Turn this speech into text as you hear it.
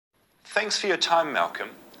Thanks for your time, Malcolm.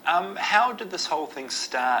 How did this whole thing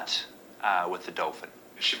start with the dolphin?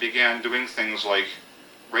 She began doing things like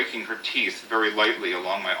raking her teeth very lightly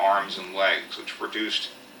along my arms and legs, which produced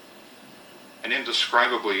an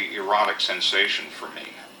indescribably erotic sensation for me.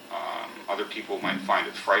 Other people might find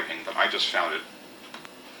it frightening, but I just found it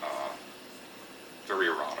very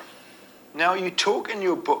erotic. Now, you talk in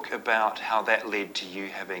your book about how that led to you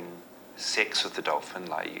having sex with the dolphin,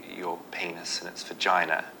 like your penis in its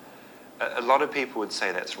vagina. A lot of people would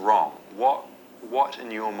say that's wrong. What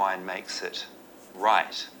in your mind makes it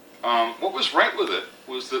right? What was right with it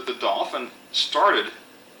was that the dolphin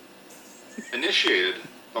initiated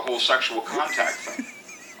the whole sexual contact thing.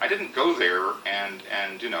 I didn't go there and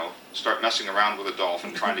start messing around with a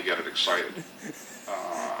dolphin trying to get it excited.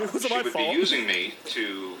 She would be using me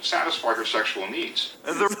to satisfy her sexual needs.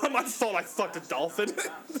 It's not my fault I fucked a dolphin.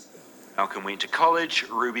 Malcolm went to college,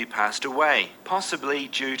 Ruby passed away, possibly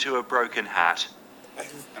due to a broken heart.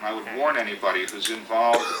 And I would warn anybody who's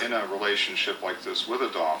involved in a relationship like this with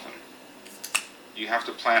a dolphin, you have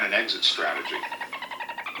to plan an exit strategy.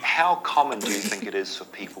 How common do you think it is for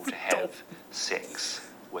people to have sex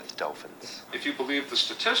with dolphins? If you believe the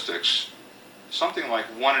statistics, something like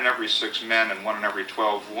 1 in every 6 men and 1 in every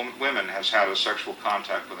 12 women has had a sexual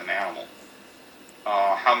contact with an animal.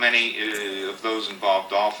 How many of those involve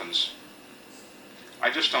dolphins? I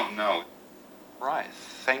just don't know. Right.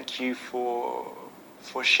 Thank you for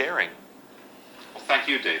sharing. Well, thank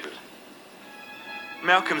you, David.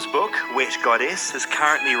 Malcolm's book, Wet Goddess, is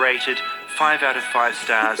currently rated 5 out of 5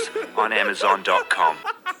 stars on Amazon.com.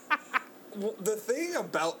 Well, the thing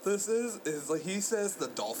about this is like he says the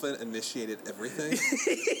dolphin initiated everything.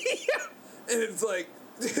 And it's like,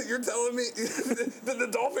 you're telling me did the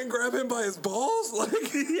dolphin grab him by his balls? Like,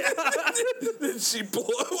 did she blow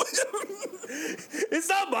him? It's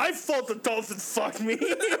not my fault the dolphin fucked me.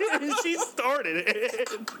 She started it.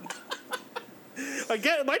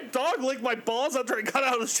 Again, my dog licked my balls after I got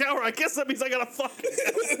out of the shower. I guess that means I gotta fuck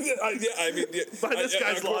it. By this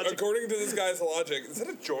guy's logic. According to this guy's logic, is that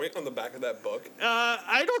a joint on the back of that book?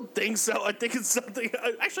 I don't think so. I think it's something.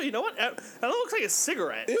 Actually, you know what? That looks like a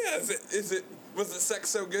cigarette. Yeah, was the sex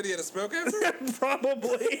so good he had to smoke after?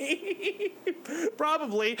 Probably.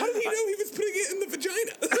 Probably. How did he know he was putting it in the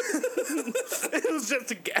vagina? It was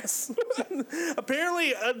just a guess.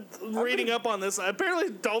 Apparently, reading up on this,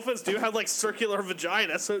 apparently dolphins do have like circular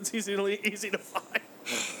vagina, so it's easy to find.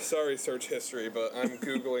 Sorry, search history, but I'm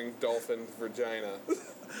Googling dolphin vagina.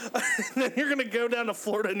 Then you're gonna go down to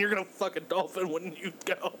Florida and you're gonna fuck a dolphin when you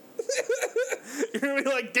go. You're gonna be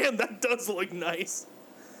like, damn, that does look nice.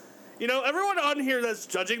 You know, everyone on here that's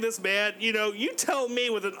judging this man, you know, you tell me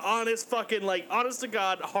with an honest fucking, like, honest to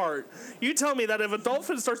God heart, you tell me that if a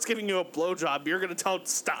dolphin starts giving you a blowjob, you're going to tell it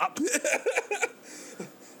to stop.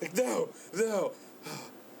 No. No,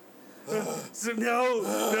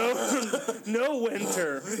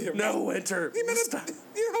 Winter. No, Winter. Stop.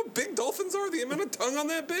 You know how big dolphins are? The amount of tongue on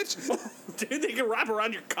that bitch? Dude, they can wrap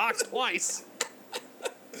around your cock twice.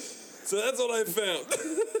 So that's what I found.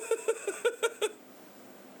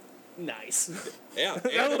 Nice. Yeah, and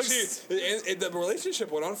the relationship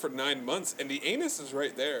went on for 9 months, and the anus is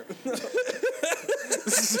right there.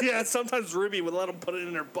 Yeah, sometimes Ruby would let him put it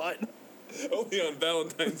in her butt. Only on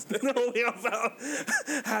Valentine's Day. Only on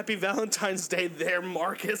Happy Valentine's Day there,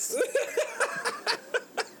 Marcus.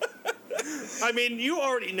 I mean, you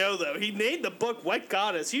already know, though. He named the book Wet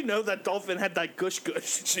Goddess. You know that dolphin had that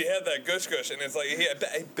gush-gush. She had that gush-gush, and it's like,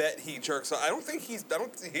 I bet he jerks. I don't think he's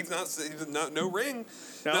not no ring.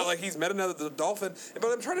 No? Not like he's met another dolphin.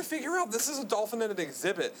 But I'm trying to figure out, this is a dolphin at an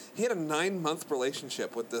exhibit. He had a 9-month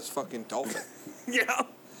relationship with this fucking dolphin. Yeah.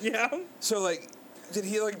 So, like, did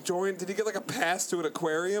he get, like, a pass to an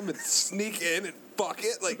aquarium and sneak in and fuck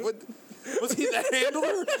it? Like, what... Was he the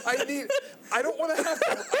handler? I don't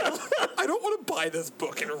want to buy this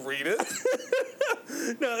book and read it.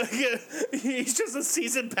 No, he's just a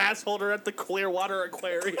season pass holder at the Clearwater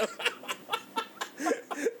Aquarium.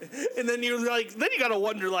 And then you gotta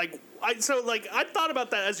wonder, I thought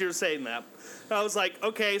about that as you were saying that. I was like,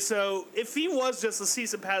 okay, so if he was just a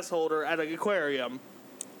season pass holder at an aquarium,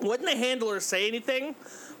 wouldn't the handler say anything?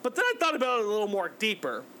 But then I thought about it a little more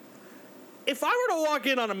deeper. If I were to walk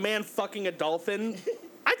in on a man fucking a dolphin,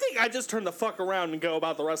 I think I'd just turn the fuck around and go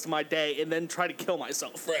about the rest of my day and then try to kill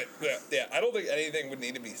myself. Right, yeah. I don't think anything would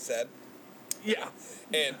need to be said. Yeah.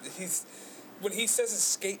 And when he says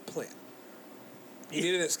escape plan, he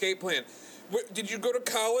needed an escape plan. Did you go to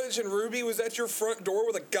college and Ruby was at your front door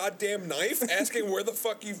with a goddamn knife asking where the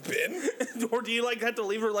fuck you've been? Or do you have to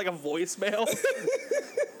leave her a voicemail?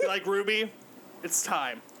 Like, Ruby, it's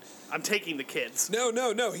time. I'm taking the kids.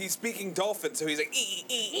 No. He's speaking dolphin, so he's like. He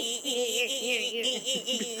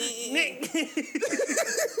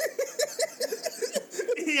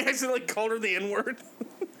accidentally called her the N-word.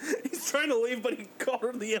 He's trying to leave, but he called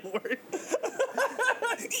her the N-word.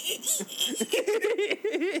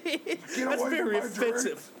 That's very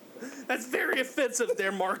offensive. That's very offensive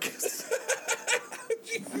there, Marcus.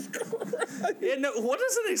 Jesus Christ. Yeah, no, what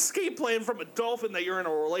does an escape plan from a dolphin that you're in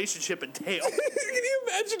a relationship entail? Can you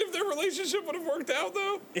imagine if their relationship would have worked out,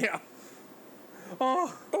 though? Yeah.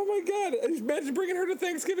 Oh my God. Imagine bringing her to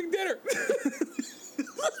Thanksgiving dinner.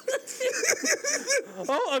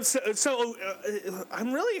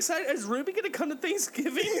 I'm really excited. Is Ruby going to come to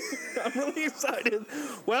Thanksgiving? I'm really excited.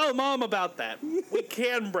 Well, Mom, about that. We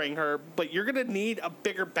can bring her, but you're going to need a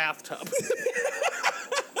bigger bathtub.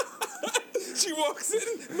 She walks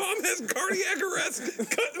in, Mom has cardiac arrest,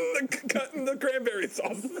 cutting the cranberry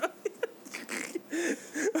sauce.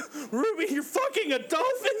 Ruby, you're fucking a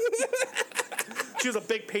dolphin? She was a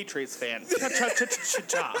big Patriots fan.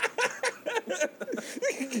 Cha-cha-cha-cha-cha.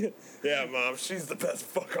 Yeah, Mom, she's the best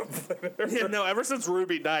fuck on planet Earth. Yeah, no, ever since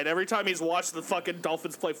Ruby died, every time he's watched the fucking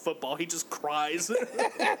Dolphins play football, he just cries.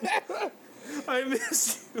 I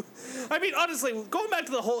miss you. I mean, honestly, going back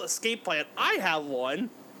to the whole escape plan, I have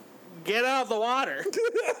one. Get out of the water.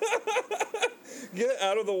 Get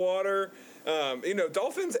out of the water.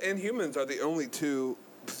 Dolphins and humans are the only two,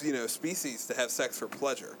 species to have sex for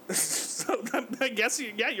pleasure. So I guess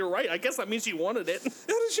you're right. I guess that means she wanted it.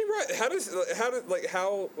 How did she write?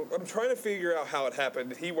 How? I'm trying to figure out how it happened.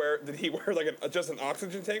 Did he wear like just an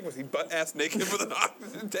oxygen tank? Was he butt ass naked with an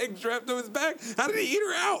oxygen tank strapped to his back? How did he eat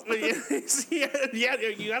her out? Yeah,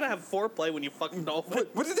 you gotta have foreplay when you fuck a dolphin.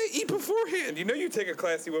 What did they eat beforehand? You take a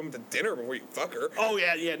classy woman to dinner before you fuck her. Oh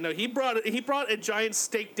yeah. No, he brought a giant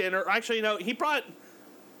steak dinner. Actually, no, he brought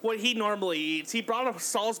what he normally eats. He brought a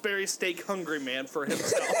Salisbury steak Hungry Man for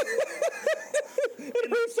himself. And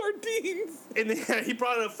her sardines. And then he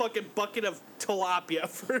brought a fucking bucket of tilapia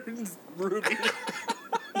for Ruby.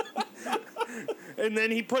 And then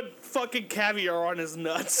he put fucking caviar on his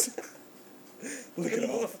nuts. Lick it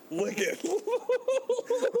off. Lick it.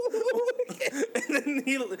 And then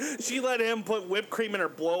she let him put whipped cream in her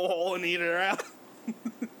blowhole and eat her out.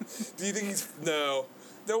 Do you think he's... No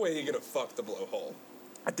way he could have fucked the blowhole.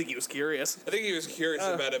 I think he was curious. I think he was curious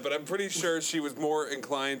about it, but I'm pretty sure she was more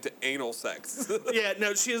inclined to anal sex. Yeah,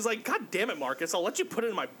 no, she was like, God damn it, Marcus, I'll let you put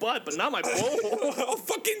it in my butt, but not my blowhole. I'll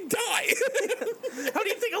fucking die. How do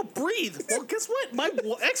you think I'll breathe? Well, guess what? My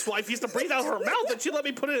ex-wife used to breathe out of her mouth, and she let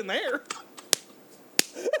me put it in there.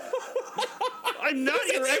 I'm not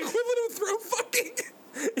your equivalent of throat fucking.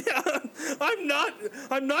 Yeah, I'm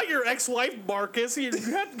not your ex-wife, Marcus. You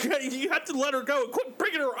have to let her go and quit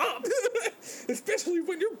bringing her up. Especially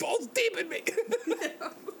when your balls deep in me. Yeah.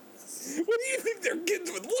 What do you think their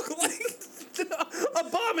kids would look like?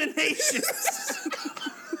 Abominations.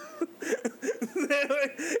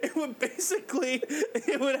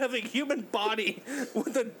 It would have a human body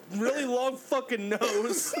with a really long fucking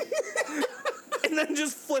nose. And then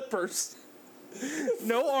just flippers.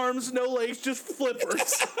 No arms, no legs, just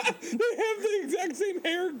flippers. They have the exact same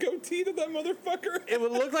hair and goatee to that motherfucker. It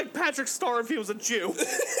would look like Patrick Star if he was a Jew.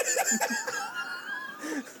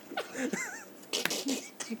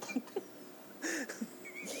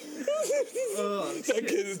 That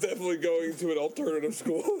kid is definitely going to an alternative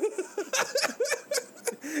school.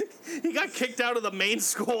 He got kicked out of the main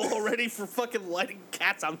school already for fucking lighting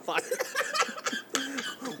cats on fire.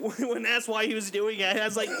 When asked why he was doing it,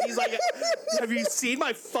 he's like, have you seen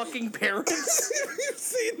my fucking parents? Have you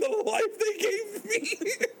seen the life they gave me?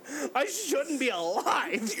 I shouldn't be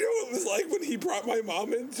alive. Do you know what it was like when he brought my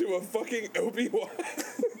mom into a fucking Obi-Wan?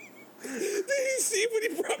 Did you see when he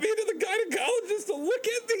brought me into the gynecologist to look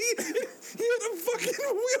at me? He had a fucking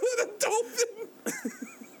wheel and a dolphin.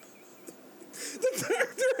 The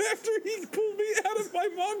doctor, after he pulled me out of my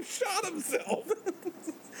mom, shot himself.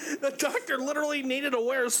 The doctor literally needed to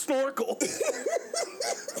wear a snorkel.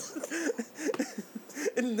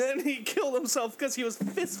 And then he killed himself because he was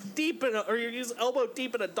fist deep or he was elbow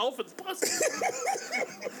deep in a dolphin's pussy.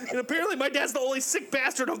 And apparently my dad's the only sick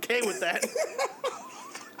bastard okay with that.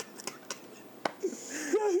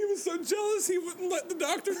 Yeah, he was so jealous he wouldn't let the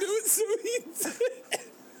doctor do it, so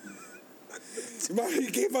he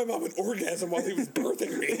gave my mom an orgasm while he was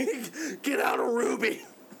birthing me. Get out of Ruby.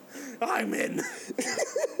 I'm in.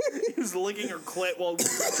 He was licking her clit while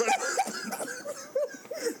trying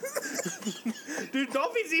Dude,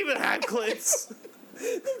 dolphins even had clits.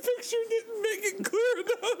 The picture didn't make it clear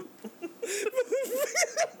enough.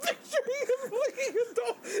 The picture he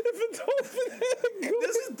If a dolphin had a goal.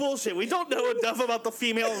 This is bullshit. We don't know enough about the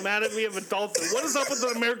female anatomy of a dolphin. What is up with the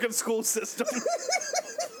American school system?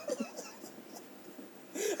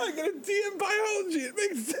 I got a D in biology. It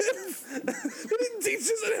makes sense. They didn't teach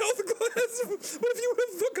us in health class. What if you were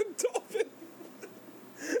a fucking dolphin?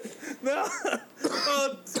 No.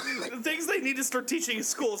 The things they need to start teaching in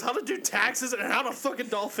schools: how to do taxes and how to fuck a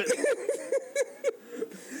dolphin.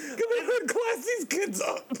 Come on, class these kids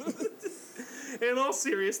up. In all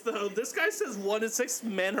serious though, this guy says 1 in 6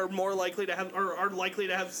 men are more likely to have are likely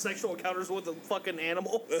to have sexual encounters with a fucking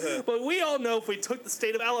animal. But we all know if we took the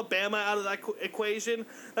state of Alabama out of that equation,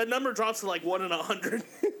 that number drops to like 1 in 100.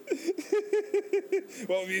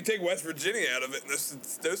 Well, if you take West Virginia out of it,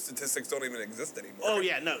 those statistics don't even exist anymore. Oh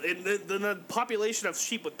yeah, no. The population of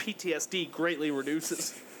sheep with PTSD greatly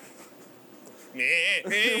reduces.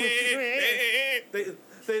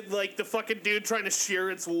 They like the fucking dude trying to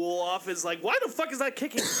shear its wool off is like, why the fuck is that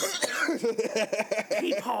kicking?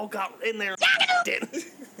 Peepaw got in there.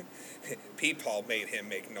 Peepaw made him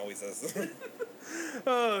make noises.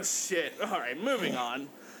 Oh shit! All right, moving on.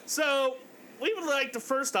 So we would like to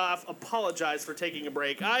first off apologize for taking a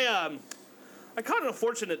break. I caught an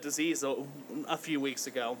unfortunate disease a few weeks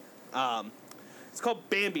ago. It's called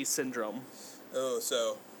Bambi syndrome. Oh,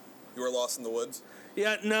 so you were lost in the woods?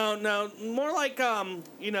 Yeah, no. More like,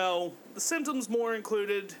 the symptoms more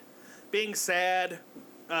included being sad,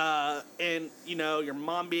 and, your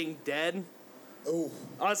mom being dead. Oh.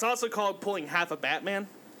 It's also called pulling half a Batman.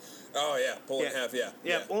 Oh, yeah. Pulling half, yeah.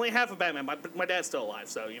 Yeah, only half a Batman. My dad's still alive,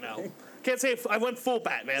 so, Can't say I went full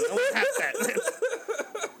Batman. I went half Batman.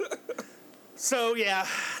 So, yeah,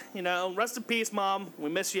 rest in peace, Mom. We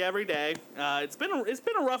miss you every day. It's been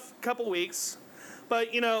a rough couple weeks. But,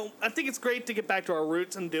 I think it's great to get back to our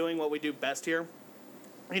roots and doing what we do best here.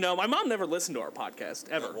 My mom never listened to our podcast,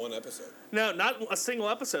 ever. Not one episode. No, not a single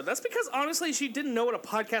episode. That's because, honestly, she didn't know what a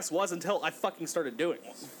podcast was until I fucking started doing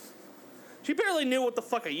one. She barely knew what the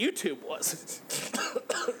fuck a YouTube was.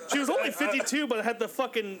 She was only 52, but had the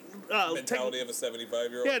fucking... mentality of a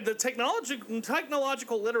 75-year-old? Yeah, the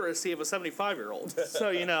technological literacy of a 75-year-old.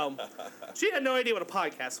 So, she had no idea what a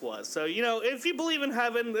podcast was. So, if you believe in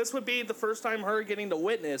heaven, this would be the first time her getting to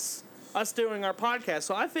witness us doing our podcast.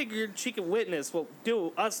 So I figured she could witness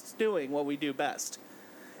us doing what we do best.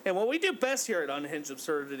 And what we do best here at Unhinged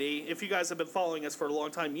Absurdity, if you guys have been following us for a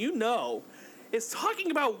long time, is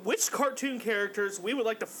talking about which cartoon characters we would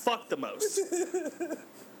like to fuck the most.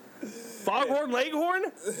 Foghorn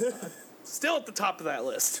Leghorn? Still at the top of that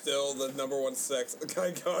list. Still the number one sex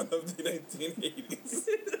icon of the 1980s.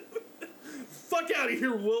 Fuck out of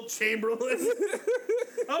here, Wilt Chamberlain.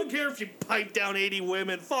 I don't care if you pipe down 80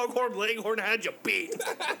 women. Foghorn Leghorn had you beat.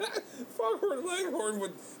 Foghorn Leghorn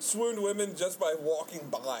would swoon women just by walking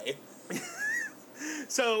by.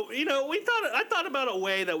 So, I thought about a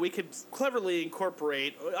way that we could cleverly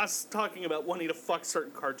incorporate us talking about wanting to fuck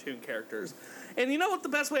certain cartoon characters. And you know what the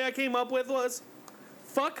best way I came up with was?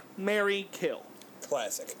 Fuck, marry, kill.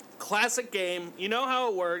 Classic game. You know how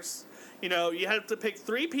it works. You have to pick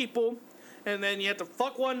 3 people, and then you have to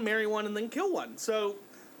fuck one, marry one, and then kill one. So,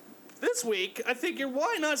 this week, I figured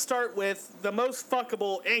why not start with the most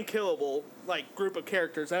fuckable and killable, group of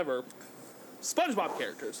characters ever. SpongeBob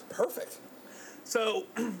characters. Perfect. So,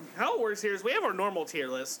 how it works here is we have our normal tier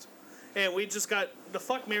list, and we just got the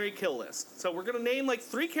fuck, marry, kill list. So we're going to name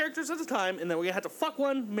 3 characters at a time, and then we're going to have to fuck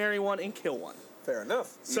one, marry one, and kill one. Fair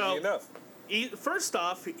enough. So, easy enough. First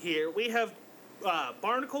off here, we have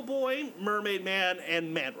Barnacle Boy, Mermaid Man,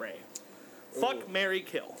 and Man Ray. Fuck, marry,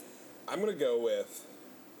 kill. I'm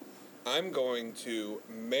going to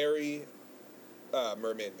marry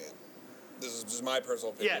Mermaid Man. This is just my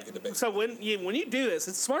personal opinion. Yeah, We can debate. so when you do this,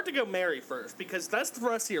 it's smart to go marry first, because that's the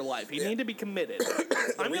rest of your life. You need to be committed.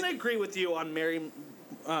 I'm going to agree with you on marry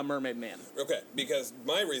Mermaid Man. Okay, because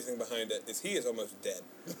my reasoning behind it is he is almost dead.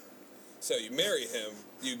 So you marry him,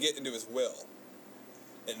 you get into his will,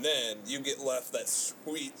 and then you get left that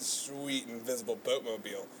sweet, sweet invisible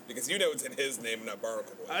boatmobile, because it's in his name, not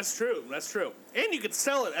Barnacle Boy. That's true. And you could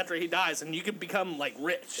sell it after he dies, and you could become,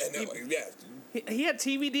 rich. I know, yeah. He had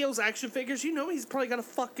TV deals, action figures. He's probably got a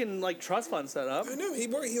fucking, trust fund set up. I know, he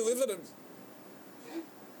lives at a...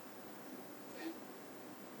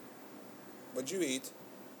 What'd you eat?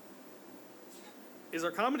 Is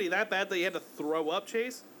our comedy that bad that you had to throw up,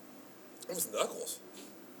 Chase? It was Knuckles.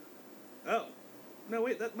 Oh. No,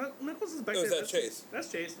 wait, Knuckles is back No, there. is that Chase? That's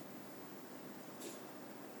Chase.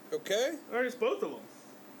 Okay. All right, it's both of them.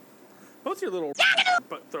 Both your little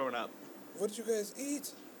throwing up. What did you guys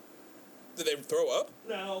eat? Did they throw up?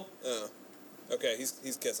 No. Oh. Okay,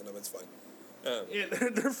 he's kissing him. It's fine. Yeah,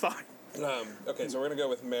 they're fine. Okay, so we're gonna go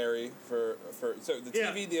with Mary for so the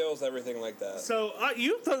Yeah. TV deals, everything like that. So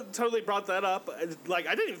you totally brought that up. Like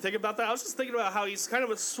I didn't even think about that. I was just thinking about how he's kind of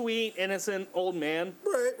a sweet, innocent old man,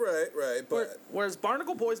 Right. But whereas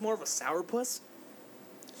Barnacle Boy's more of a sourpuss.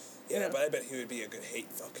 yeah, but I bet he would be a good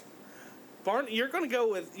hate fuck. You're going to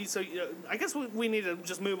go with so. I guess we need to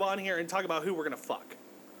just move on here and talk about who we're going to fuck.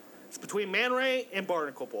 It's between Man Ray and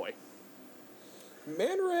Barnacle Boy.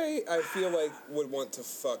 Man Ray, I feel like would want to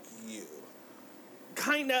fuck you.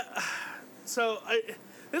 Kinda. So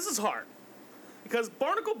this is hard because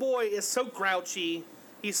Barnacle Boy is so grouchy.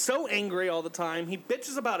 He's so angry all the time. He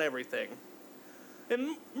bitches about everything.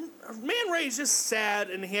 And Man Ray is just sad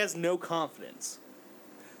and he has no confidence.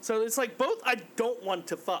 So it's like both I don't want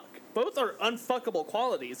to fuck. Both are unfuckable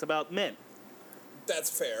qualities about men. That's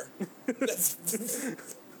fair. That's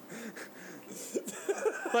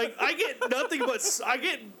Like I get nothing but I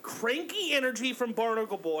get cranky energy from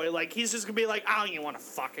Barnacle Boy. Like he's just gonna be like, "Oh, you want to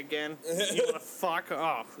fuck again? You want to fuck?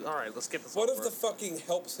 Oh, all right, let's get this." what over. if the fucking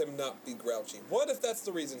helps him not be grouchy? What if that's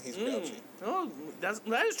the reason he's grouchy? Oh,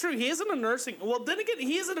 that is true. He is in a nursing. Well, then again,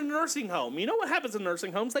 he is in a nursing home. You know what happens in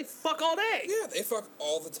nursing homes? They fuck all day. Yeah, they fuck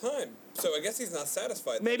all the time. So I guess he's not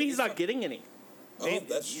satisfied. Maybe he's not getting any. Oh,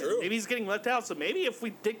 that's true. Maybe he's getting left out. So maybe if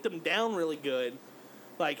we dicked him down really good,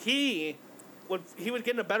 like he would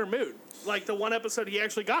get in a better mood. Like the one episode he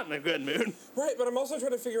actually got in a good mood. Right, but I'm also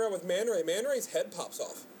trying to figure out with Man Ray. Man Ray's head pops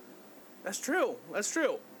off. That's true.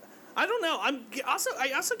 I don't know.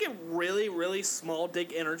 I also get really, really small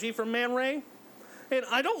dick energy from Man Ray. And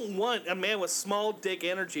I don't want a man with small dick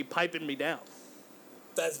energy piping me down.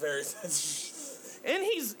 That's very... And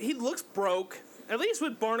he looks broke. At least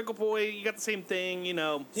with Barnacle Boy, you got the same thing, you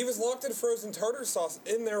know. He was locked in frozen tartar sauce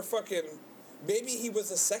in their fucking... Maybe he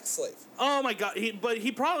was a sex slave. Oh my god, but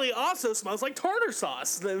he probably also smells like tartar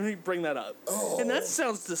sauce. Let me bring that up. Oh. And that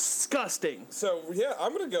sounds disgusting. So, yeah,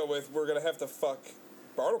 I'm going to go with we're going to have to fuck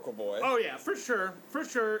Barnacle Boy. Oh yeah, for sure.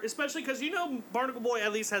 Especially because you know Barnacle Boy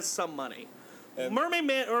at least has some money. And- Mermaid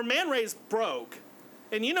Man or Man Ray's broke.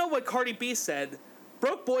 And you know what Cardi B said?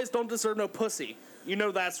 Broke boys don't deserve no pussy. You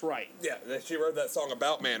know that's right. Yeah, she wrote that song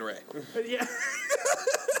about Man Ray. Yeah.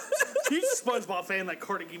 Huge SpongeBob fan, like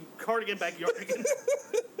cardigan backyardigan.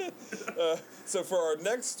 So for our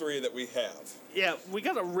next three that we have, Yeah, we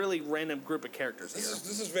got a really random group of characters here.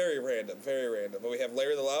 this is very random. But we have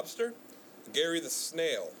Larry the Lobster, Gary the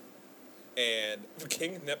Snail, and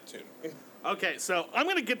King Neptune. Okay, so I'm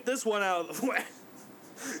gonna get this one out of the way.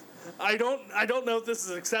 I don't know if this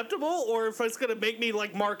is acceptable or if it's gonna make me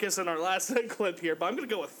like Marcus in our last clip here, but I'm gonna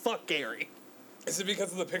go with fuck Gary. Is it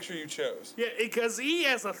because of the picture you chose? Yeah, because he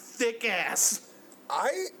has a thick ass.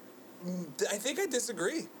 I think I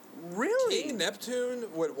disagree. Really? King Neptune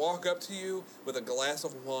would walk up to you with a glass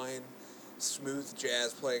of wine, smooth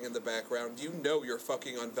jazz playing in the background. You know you're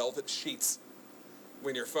fucking on velvet sheets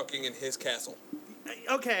when you're fucking in his castle.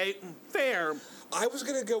 Okay, fair. I was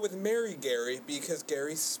going to go with Mary Gary because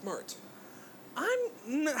Gary's smart.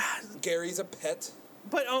 Gary's a pet.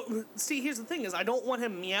 But see, here's the thing: is I don't want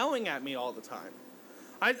him meowing at me all the time.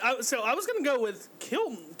 So I was gonna go with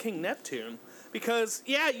kill King Neptune because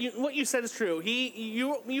what you said is true.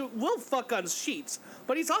 You will fuck on sheets,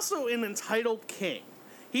 but he's also an entitled king.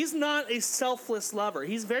 He's not a selfless lover.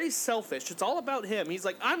 He's very selfish. It's all about him. He's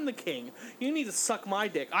like, I'm the king. You need to suck my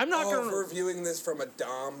dick. I'm not gonna. We're viewing this from a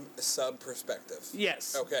dom sub perspective.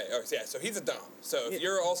 Yes. Okay. Oh, yeah. So he's a dom. So if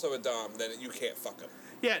you're also a dom, then you can't fuck him.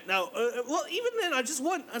 Yeah, no, well, even then, I just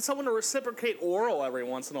want someone to reciprocate oral every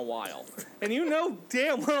once in a while. And you know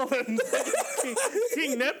damn well that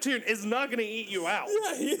King Neptune is not going to eat you out.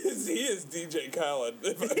 Yeah, he is DJ Khaled.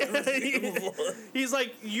 If I've ever seen him before. He's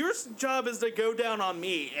like, your job is to go down on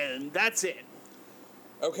me, and that's it.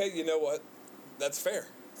 Okay, you know what? That's fair.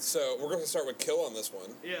 So we're going to start with kill on this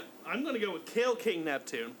one. Yeah, I'm going to go with kill King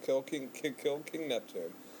Neptune. Kill King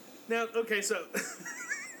Neptune. Now, okay, so...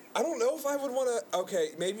 I don't know if I would want to... Okay,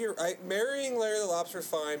 maybe you're right. Marrying Larry the Lobster's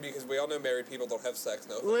fine because we all know married people don't have sex.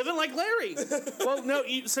 No. Living like Larry. Well, no,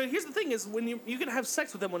 so here's the thing is when you can have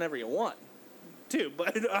sex with him whenever you want, too,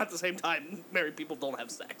 but at the same time, married people don't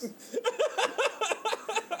have sex.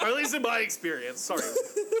 Or at least in my experience. Sorry.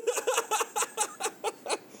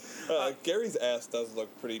 Gary's ass does look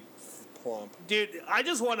pretty plump. Dude, I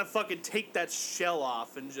just want to fucking take that shell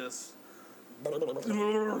off and just...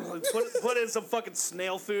 put in some fucking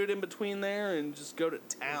snail food in between there and just go to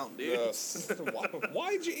town, dude.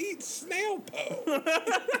 Why'd you eat snail po?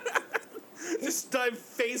 Just dive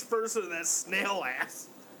face first into that snail ass.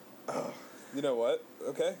 You know what?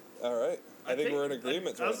 Okay, all right. I think we're in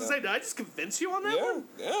agreement. I was gonna say, did I just convince you on that one?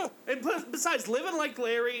 Yeah. And besides, living like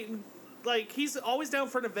Larry, like, he's always down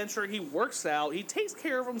for an adventure. He works out. He takes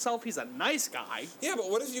care of himself. He's a nice guy. Yeah, but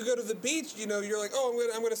what if you go to the beach? You know, you're like, oh,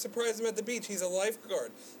 I'm gonna surprise him at the beach. He's a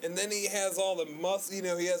lifeguard, and then he has all the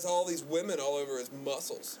he has all these women all over his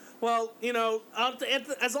muscles. Well, you know,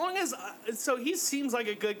 as long as so he seems like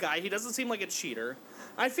a good guy. He doesn't seem like a cheater.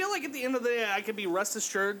 I feel like at the end of the day, I can be rest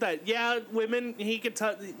assured that women they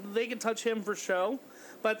can touch him for show,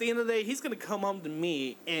 but at the end of the day, he's gonna come home to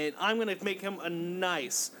me, and I'm gonna make him a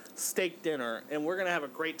nice steak dinner, and we're gonna have a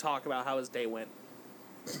great talk about how his day went.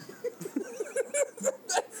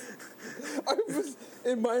 I was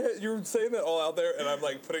in my head. You were saying that all out there, and I was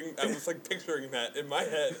like picturing that in my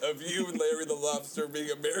head of you and Larry the Lobster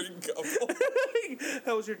being a married couple.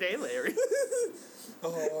 How was your day, Larry?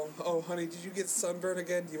 Oh, honey, did you get sunburn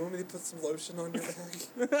again? Do you want me to put some lotion on your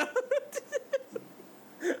back?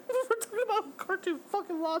 We're talking about cartoon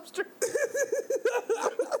fucking lobster.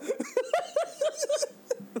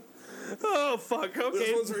 Oh, fuck, okay.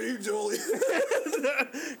 This one's for you, Jolie.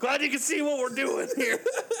 Glad you can see what we're doing here.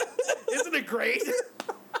 Isn't it great?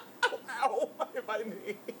 Ow, my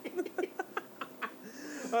knee.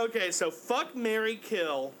 Okay, so fuck, marry,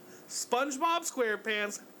 kill. SpongeBob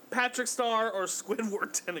SquarePants, Patrick Star, or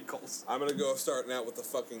Squidward Tentacles. I'm gonna go starting out with the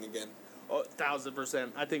fucking again. Oh,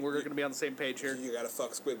 1000%. I think we're gonna be on the same page here. You gotta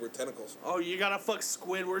fuck Squidward Tentacles. Oh, you gotta fuck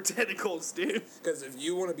Squidward Tentacles, dude. Because if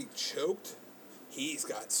you want to be choked, he's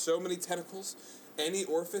got so many tentacles. Any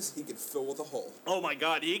orifice he can fill with a hole. Oh my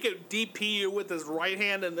god, he could DP you with his right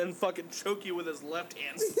hand and then fucking choke you with his left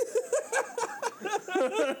hand.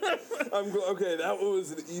 Okay, that one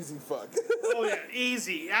was an easy fuck. Oh yeah,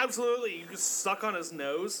 easy. Absolutely. You can suck on his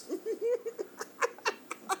nose.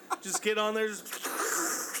 Just get on there,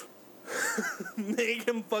 just make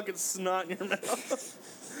him fucking snot in your mouth.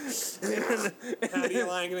 How do you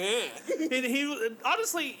like that? And he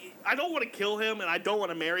honestly, I don't want to kill him, and I don't want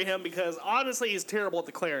to marry him because honestly, he's terrible at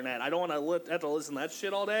the clarinet. I don't want to have to listen to that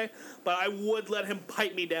shit all day. But I would let him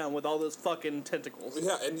pipe me down with all those fucking tentacles.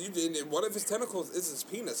 Yeah, and one of his tentacles is his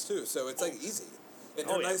penis too, so it's like easy. And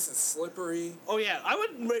they're nice and slippery. Oh yeah, I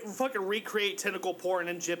would fucking recreate tentacle porn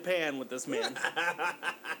in Japan with this man.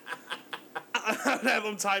 I'd have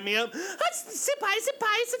him tie me up. Sipai,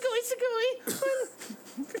 sugoi.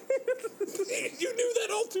 You knew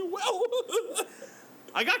that all too well.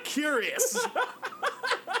 I got curious.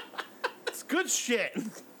 It's good shit.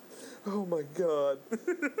 Oh my god.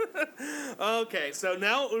 Okay, so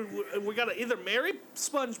now we gotta either marry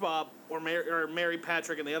SpongeBob or marry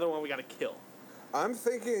Patrick, and the other one we gotta kill. I'm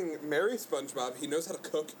thinking marry SpongeBob. He knows how to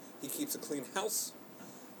cook. He keeps a clean house.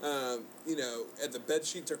 And the bed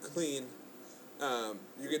sheets are clean.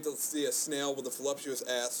 You get to see a snail with a voluptuous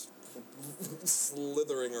ass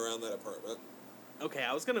slithering around that apartment. Okay,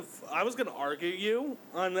 I was gonna argue you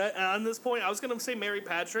on this point. I was gonna say marry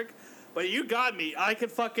Patrick, but you got me. I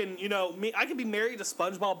could fucking I could be married to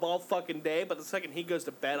SpongeBob all fucking day, but the second he goes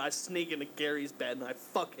to bed, I sneak into Gary's bed and I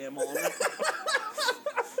fuck him all night.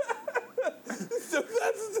 So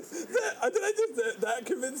that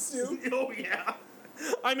convinced you? Oh yeah.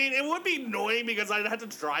 I mean, it would be annoying because I'd have to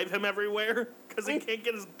drive him everywhere because he can't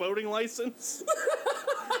get his boating license.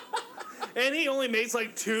 And he only makes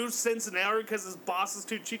like 2 cents an hour because his boss is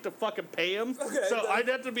too cheap to fucking pay him. Okay, so I'd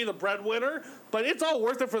have to be the breadwinner, but it's all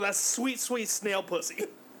worth it for that sweet, sweet snail pussy.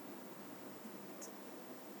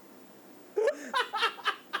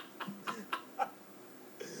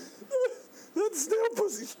 That snail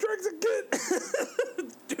pussy strikes again.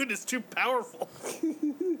 Dude, it's too powerful.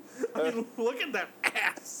 I mean, look at that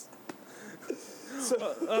ass.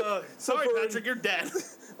 Sorry, Patrick, you're dead.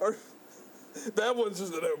 That one's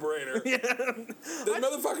just a no-brainer. Yeah. This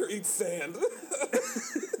motherfucker eats sand.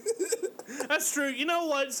 That's true. You know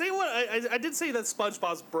what? I did say that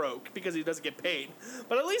SpongeBob's broke because he doesn't get paid,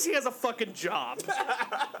 but at least he has a fucking job.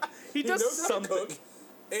 He does knows how to something. cook,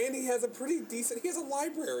 and he has he has a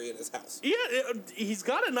library in his house. Yeah, he's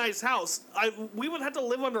got a nice house. We would have to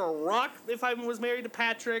live under a rock if I was married to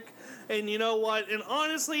Patrick. And you know what? And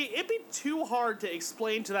honestly, it'd be too hard to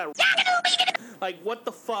explain to that like what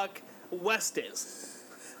the fuck West is.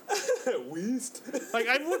 West? Like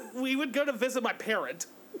we would go to visit my parent.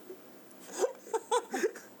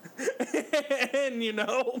 And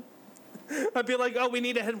I'd be like, oh, we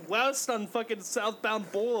need to head west on fucking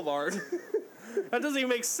Southbound Boulevard. That doesn't even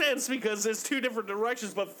make sense because there's 2 different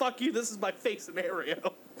directions, but fuck you, this is my fake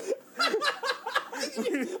scenario. I'm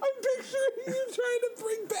picturing you trying to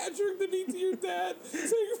bring Patrick to meet your dad,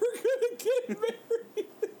 saying we're gonna get married.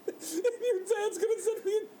 And your dad's gonna send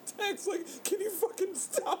me a text like, can you fucking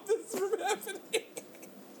stop this from happening?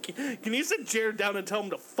 Can you sit Jared down and tell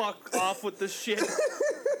him to fuck off with this shit?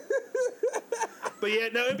 But yeah,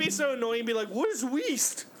 no, it'd be so annoying. Be like, what is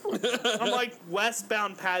west? I'm like,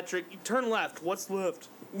 westbound, Patrick. You turn left. What's left?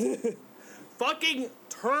 Fucking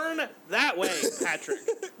turn that way, Patrick.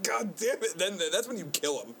 God damn it! Then that's when you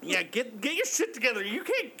kill him. Yeah, get your shit together. You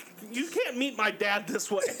can't meet my dad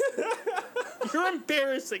this way. You're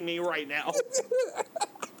embarrassing me right now.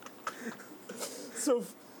 So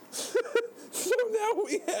now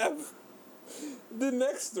we have the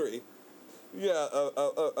next three. Yeah,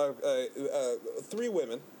 three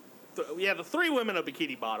women. Yeah, the three women of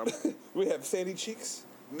Bikini Bottom. We have Sandy Cheeks,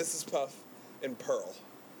 Mrs. Puff, and Pearl.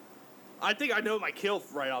 I think I know my kill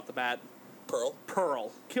right off the bat. Pearl?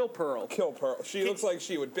 Pearl. Kill Pearl. Kill Pearl. She looks like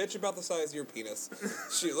she would bitch about the size of your penis.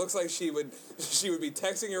 She looks like she would be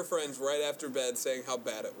texting her friends right after bed saying how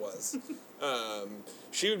bad it was.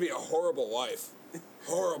 She would be a horrible wife.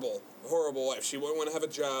 Horrible wife. She wouldn't want to have a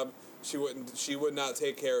job. She would not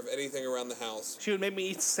take care of anything around the house. She would make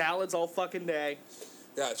me eat salads all fucking day.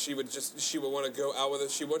 Yeah, she would want to go out with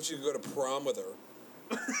us. She wants you to go to prom with her.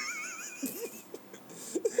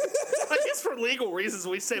 I guess for legal reasons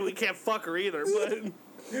we say we can't fuck her either, but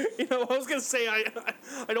you know, I was gonna say I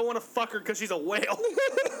don't want to fuck her because she's a whale.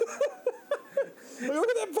 Look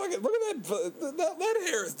at that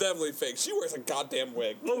hair is definitely fake. She wears a goddamn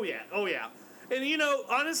wig. Oh yeah. And you know,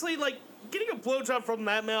 honestly, like getting a blowjob from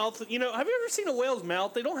that mouth. You know, have you ever seen a whale's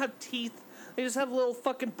mouth? They don't have teeth. They just have little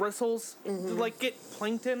fucking bristles to like get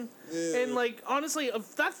plankton. Yeah. And like honestly,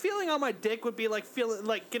 that feeling on my dick would be like feeling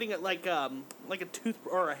like getting it like a tooth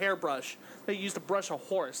or a hairbrush that you used to brush a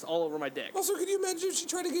horse all over my dick. Also, could you imagine if she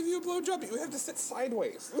tried to give you a blowjob? You would have to sit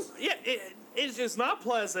sideways. Yeah, it's just not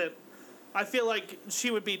pleasant. I feel like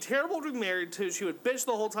she would be terrible to be married to. She would bitch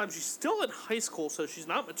the whole time. She's still in high school, so she's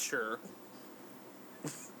not mature.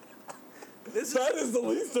 That is the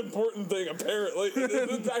least important thing, apparently, in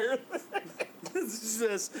this entire thing. This is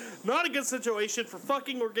just not a good situation for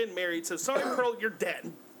fucking or getting married. So sorry, Pearl, you're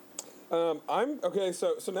dead. Okay.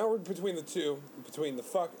 So now we're between the two, between the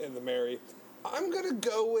fuck and the marry. I'm gonna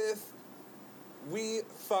go with we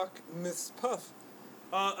fuck Miss Puff.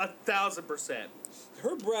 1,000%.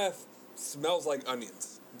 Her breath smells like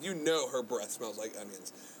onions. You know her breath smells like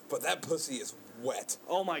onions, but that pussy is wet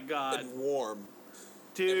Oh my god, and warm.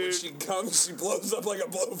 dude! And when she comes, she blows up like a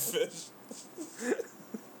blowfish.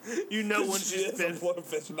 You know when she she's is been. a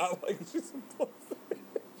blowfish, not like she's a blowfish.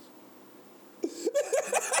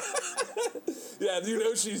 Yeah, you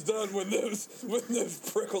know she's done when those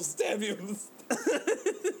prickles stab you in the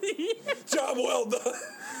Job well done.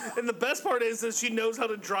 And the best part is that she knows how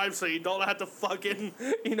to drive, so you don't have to fucking,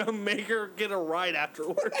 make her get a ride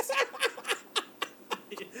afterwards.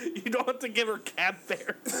 You don't have to give her cab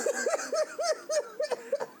fare.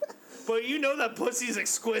 But you know that pussy's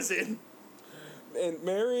exquisite. And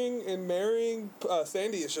marrying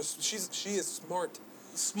Sandy is just she is smart.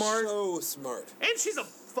 Smart. So smart. And she's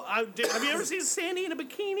have you ever seen Sandy in a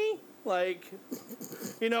bikini? Like,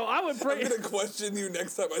 I would pray. I'm gonna question you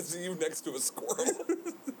next time I see you next to a squirrel.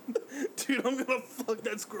 Dude, I'm gonna fuck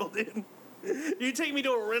that squirrel, dude. You take me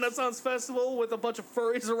to a Renaissance festival with a bunch of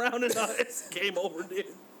furries around and it's game over, dude.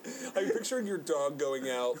 I'm picturing your dog going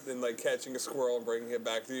out and like catching a squirrel and bringing it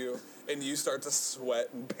back to you, and you start to sweat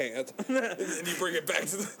and pant, and then you bring it back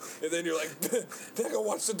to and then you're like, then go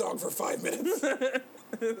watch the dog for 5 minutes.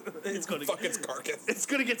 It's gonna fuck its carcass. It's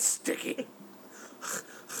gonna get sticky.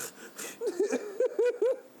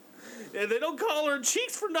 And they don't call her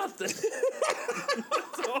cheeks for nothing.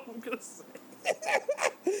 That's all I'm gonna say.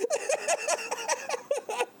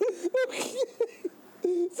 Okay.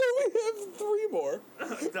 So we have 3 more.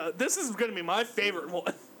 This is gonna be my favorite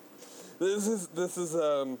one. This is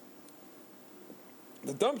the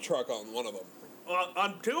dump truck on one of them.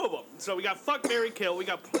 On 2 of them. So we got fuck, marry, kill. We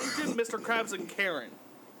got Plankton, Mr. Krabs, and Karen.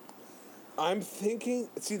 I'm thinking.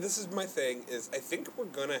 See, this is my thing. Is I think we're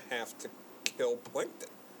gonna have to kill Plankton.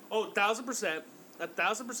 Oh, 1,000%.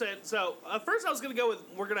 1,000%. So, first I was going to go with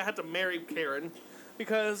we're going to have to marry Karen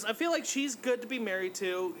because I feel like she's good to be married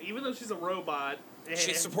to, even though she's a robot. And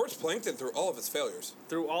She supports Plankton through all of his failures.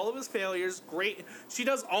 through all of his failures. Great. She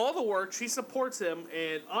does all the work. She supports him.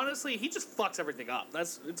 And honestly, he just fucks everything up.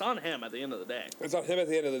 It's on him at the end of the day. It's on him at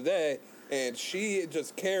the end of the day, and she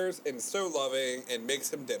just cares and is so loving and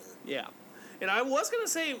makes him dinner. Yeah. And I was going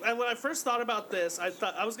to say, when I first thought about this,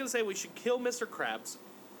 I was going to say we should kill Mr. Krabs.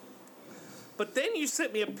 But then you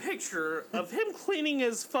sent me a picture of him cleaning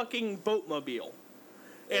his fucking boatmobile.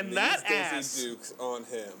 And that these ass. Dukes on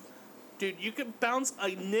him. Dude, you could bounce a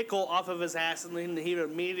nickel off of his ass and then he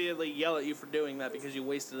would immediately yell at you for doing that because you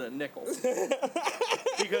wasted a nickel.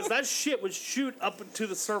 Because that shit would shoot up to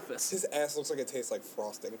the surface. His ass looks like it tastes like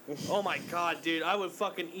frosting. Oh my god, dude. I would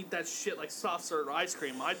fucking eat that shit like soft serve ice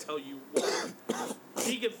cream. I tell you what.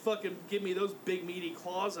 He could fucking give me those big meaty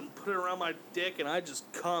claws and put it around my dick and I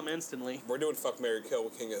just come instantly. We're doing Fuck, Marry, Kill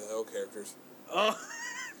with King of the Hill characters.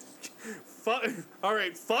 Fuck. All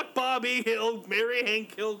right, fuck Bobby Hill, marry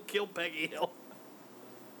Hank Hill, kill Peggy Hill.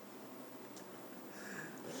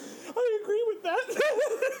 I agree with that.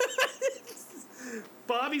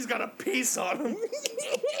 Bobby's got a piece on him.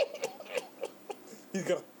 He's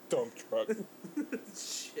got a dump truck.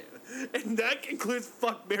 Shit. And that concludes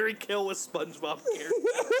Fuck, Marry, Kill with SpongeBob character.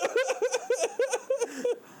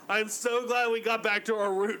 I'm so glad we got back to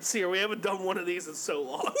our roots here. We haven't done one of these in so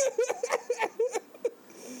long.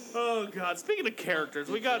 Oh god! Speaking of characters,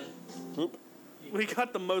 we got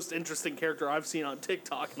the most interesting character I've seen on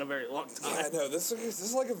TikTok in a very long time. Yeah, I know. This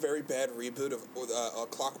is like a very bad reboot of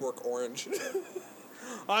Clockwork Orange.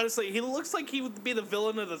 Honestly, he looks like he would be the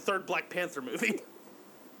villain of the third Black Panther movie.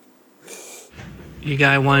 You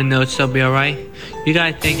guys want to know something, alright? You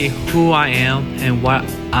guys thinking who I am and what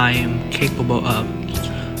I am capable of.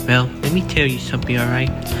 Well, let me tell you something, alright?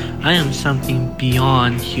 I am something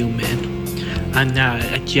beyond human. I'm not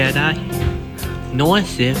a Jedi, nor a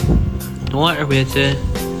Sith, nor a wizard,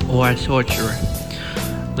 or a sorcerer.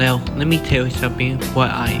 Well, let me tell you something,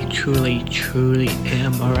 what I truly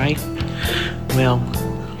am, alright? Well,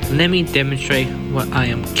 let me demonstrate what I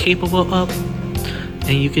am capable of,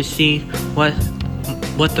 and you can see what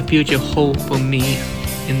the future holds for me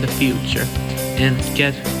in the future. And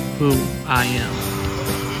guess who I am.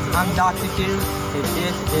 I'm Dr. Doom, and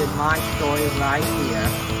this is my story right here.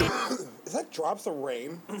 Is that Drops of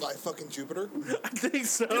Rain by fucking Jupiter? I think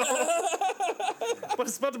so. But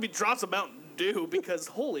it's about to be Drops of Mountain Dew because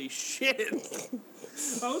holy shit.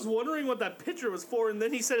 I was wondering what that picture was for, and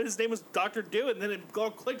then he said his name was Dr. Dew, and then it all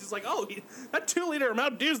clicked. It's like, oh, that 2-liter of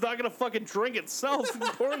Mountain Dew's not gonna fucking drink itself.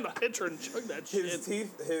 Pour in the pitcher and chug that shit. His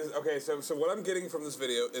teeth, okay, so what I'm getting from this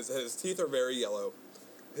video is that his teeth are very yellow.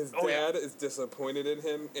 His dad is disappointed in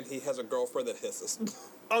him, and he has a girlfriend that hisses.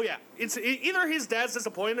 Oh, yeah. It's either his dad's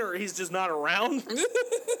disappointed or he's just not around.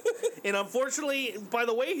 And unfortunately, by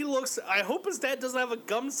the way he looks, I hope his dad doesn't have a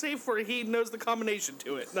gum safe where he knows the combination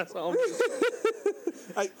to it. That's all.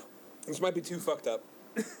 This might be too fucked up.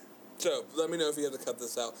 So, let me know if you have to cut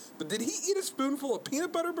this out. But did he eat a spoonful of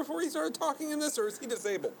peanut butter before he started talking in this, or is he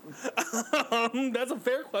disabled? That's a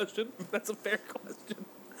fair question.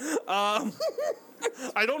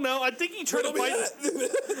 I don't know. I think he tried to bite.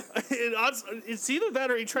 It's either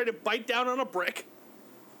that or he tried to bite down on a brick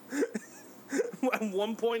at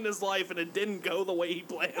one point in his life, and it didn't go the way he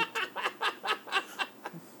planned.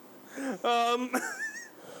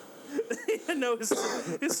 No, his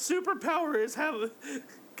superpower is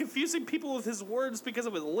confusing people with his words because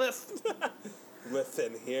of his lisp.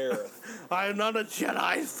 Listen here. I am not a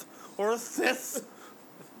Jedi or a Sith.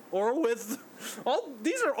 Or with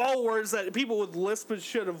these are all words that people with lisp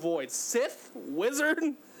should avoid. Sith,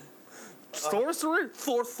 wizard, sorcerer,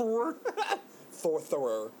 sorcerer.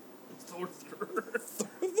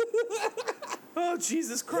 Oh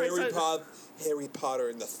Jesus Christ! Harry Potter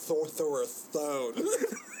and the Sorcerer's Stone.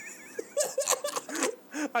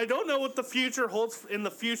 I don't know what the future holds in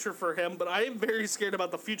the future for him, but I am very scared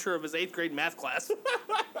about the future of his 8th grade math class.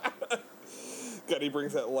 God, he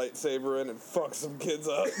brings that lightsaber in and fucks some kids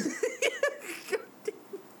up.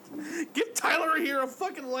 Give Tyler here a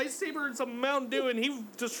fucking lightsaber and some Mountain Dew, and he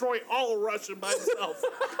destroy all of Russia by himself.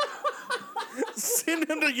 Send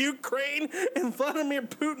him to Ukraine, and Vladimir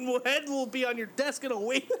Putin's head will be on your desk in a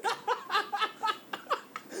week.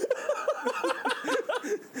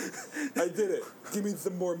 I did it. Give me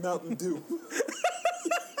some more Mountain Dew.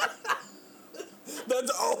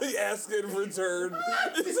 That's all he asked in return.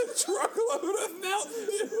 It's a truckload of Mountain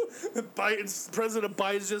Dew. President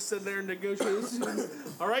Biden's just sitting there in negotiations.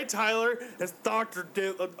 All right, Tyler, it's Dr.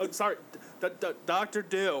 Dew. Dr.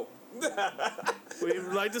 Dew. We'd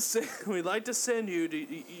like to send you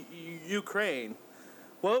to Ukraine.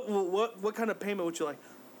 What kind of payment would you like?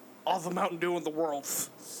 All the Mountain Dew in the world.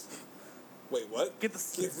 Wait, what? Give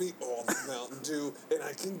me all the Mountain Dew, and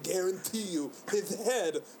I can guarantee you his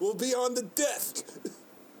head will be on the desk.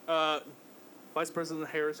 Vice President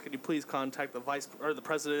Harris, could you please contact the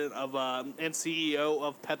president of and CEO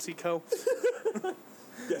of PepsiCo?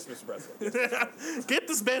 Yes, Mr. President. Get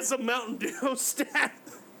this man some Mountain Dew stat.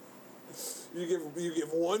 You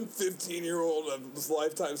give one 15-year-old a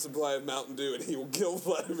lifetime supply of Mountain Dew, and he will kill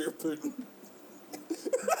Vladimir Putin.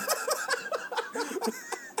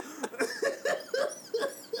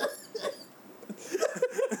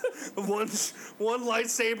 one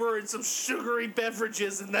lightsaber and some sugary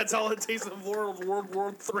beverages, and that's all it takes in World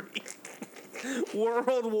War III.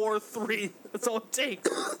 World War III. That's all it takes.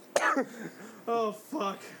 Oh,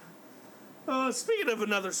 fuck. Speaking of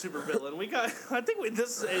another supervillain,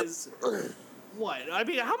 this is... What? I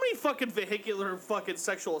mean, how many fucking vehicular fucking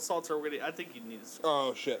sexual assaults are we gonna... I think you need to...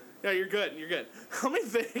 Oh, shit. Yeah, you're good. How many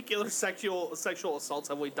vehicular sexual assaults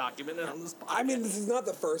have we documented on this podcast? I mean, this is not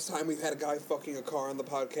the first time we've had a guy fucking a car on the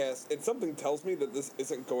podcast, and something tells me that this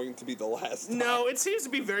isn't going to be the last time. No, it seems to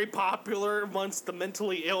be very popular amongst the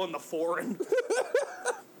mentally ill and the foreign.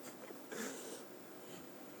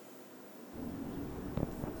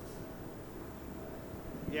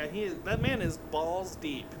 Yeah, that man is balls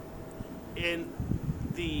deep in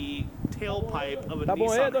the tailpipe of a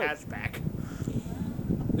Nissan hatchback.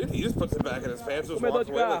 Dude, he just puts it back in his pants and just walks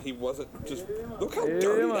away like he wasn't just... Look how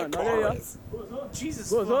dirty that car is. Jesus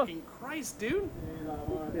fucking Christ, dude.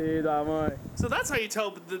 So that's how you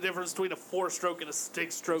tell the difference between a 4-stroke and a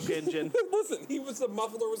 6-stroke engine. Listen, the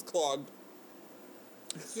muffler was clogged.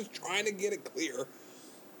 He's just trying to get it clear.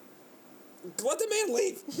 Let the man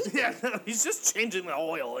leave. Yeah, no, he's just changing the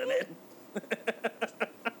oil in it.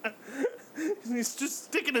 He's just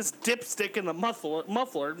sticking his dipstick in the muffler.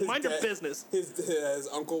 Mind your business. His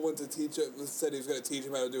uncle went to teach him, said he was going to teach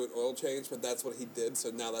him how to do an oil change, but that's what he did, so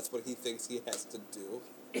now that's what he thinks he has to do.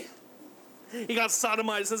 He got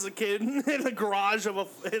sodomized as a kid in the garage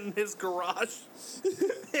in his garage.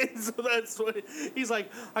 And so that's what he's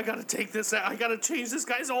like, I gotta take this out. I gotta change this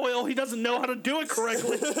guy's oil. He doesn't know how to do it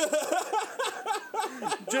correctly.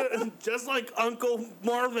 just like Uncle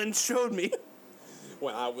Marvin showed me.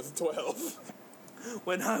 When I was 12.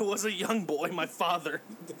 When I was a young boy, my father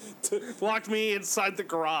locked me inside the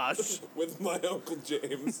garage. With my Uncle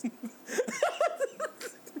James.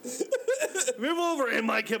 Move over in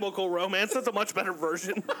My Chemical Romance. That's a much better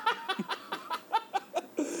version.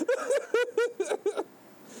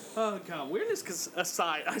 Oh, God. Weirdness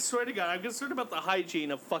aside, I swear to God, I'm concerned about the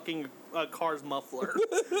hygiene of fucking a car's muffler.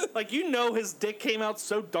 Like, his dick came out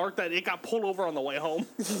so dark that it got pulled over on the way home.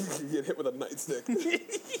 You get hit with a nightstick.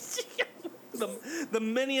 The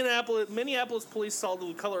Minneapolis police saw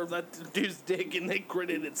the color of that dude's dick and they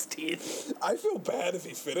gritted its teeth. I feel bad if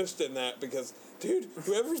he finished in that because, dude,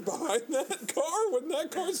 whoever's behind that car, when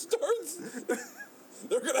that car starts,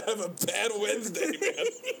 they're going to have a bad Wednesday, man.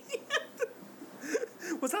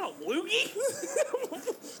 Was that a loogie?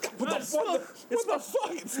 What the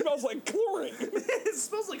fuck? It smells like chlorine. It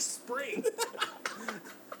smells like spring.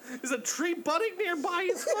 Is a tree budding nearby?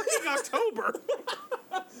 It's fucking October.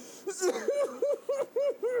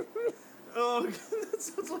 Oh, that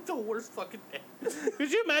sounds like the worst fucking day.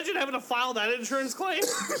 Could you imagine having to file that insurance claim?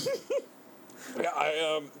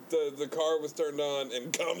 Yeah, the car was turned on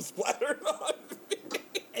and cum splattered on me.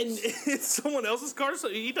 And it's someone else's car, so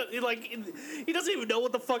he doesn't even know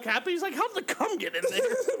what the fuck happened. He's like, how did the cum get in there?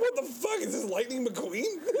 What the fuck? Is this Lightning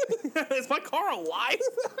McQueen? Is my car alive?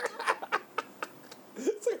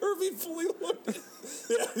 It's like Herbie fully loaded.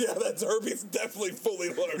 Yeah, that's Herbie's definitely fully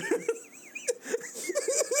loaded.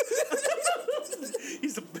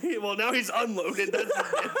 Now he's unloaded. That's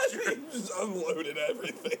He just unloaded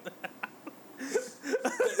everything.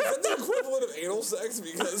 Is that the equivalent of anal sex?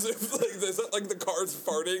 Because if is that like the car's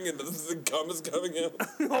farting and the cum is coming out?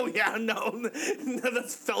 Oh yeah, no,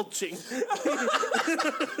 that's felching.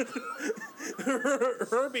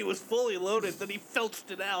 Herbie was fully loaded, then he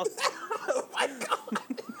felched it out. Oh my god!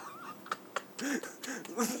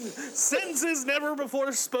 Sentences never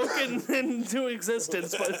before spoken into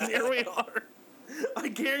existence, but here we are. I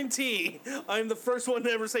guarantee I'm the first one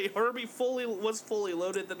to ever say Herbie was fully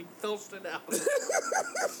loaded, then he felched it out.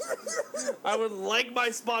 I would like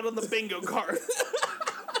my spot on the bingo card.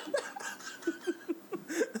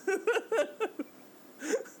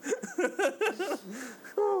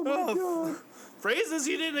 Oh my god. Phrases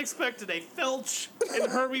you didn't expect today. Felch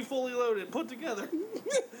and Herbie fully loaded put together.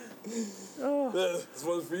 This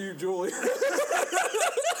one's for you, Julie.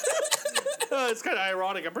 It's kind of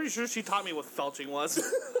ironic. I'm pretty sure she taught me what felching was.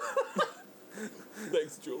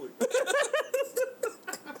 Thanks, Julie.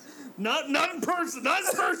 Not in person. Not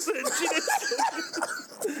in person.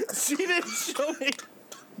 She didn't show me.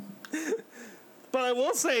 But I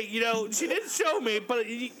will say, she didn't show me. But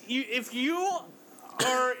if you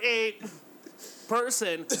are a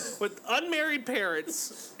person with unmarried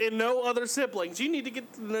parents and no other siblings, you need to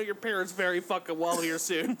get to know your parents very fucking well here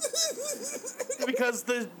soon. Because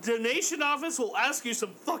the donation office will ask you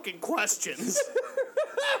some fucking questions.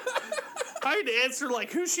 I had to answer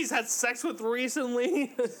who she's had sex with recently,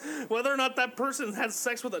 whether or not that person had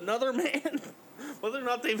sex with another man, whether or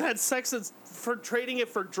not they've had sex for trading it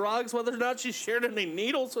for drugs, whether or not she shared any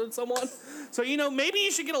needles with someone. So, maybe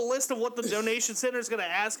you should get a list of what the donation center is going to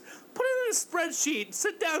ask. Put it in a spreadsheet.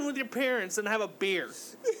 Sit down with your parents and have a beer.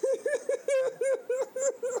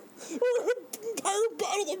 Or an entire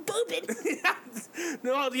bottle of bourbon.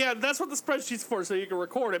 Yeah, that's what the spreadsheet's for, so you can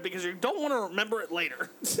record it, because you don't want to remember it later.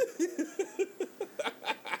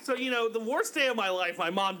 So, the worst day of my life, my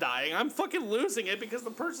mom dying, I'm fucking losing it because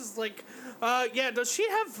the person's like, does she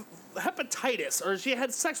have hepatitis? Or has she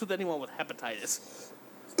had sex with anyone with hepatitis?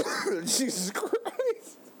 Jesus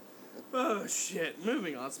Christ. Oh, shit.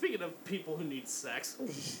 Moving on. Speaking of people who need sex.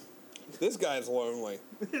 This guy's lonely.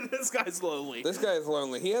 This guy's lonely. This guy is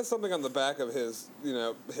lonely. He has something on the back of his,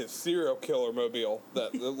 his serial killer mobile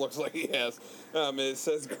that it looks like he has. It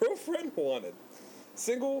says, girlfriend wanted.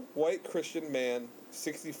 Single, white Christian man,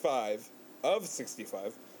 65,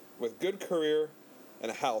 with good career and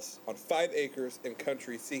a house on 5 acres in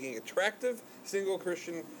country, seeking attractive, single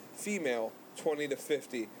Christian female, 20 to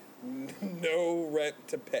 50, no rent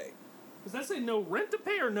to pay. Does that say no rent to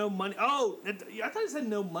pay or no money? Oh, I thought it said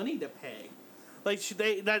no money to pay. Like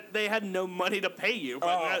they had no money to pay you.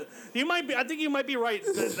 But you might be. I think you might be right.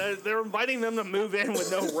 They're inviting them to move in with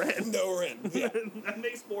no rent. No rent. Yeah. That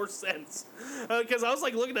makes more sense. Because I was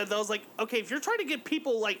like looking at that. I was like, okay, if you're trying to get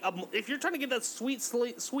people if you're trying to get that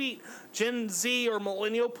sweet Gen Z or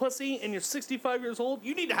millennial pussy, and you're 65 years old,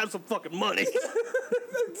 you need to have some fucking money.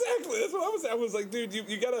 Exactly. That's what I was like, dude.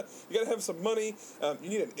 You gotta have some money. You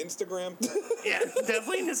need an Instagram. Yeah,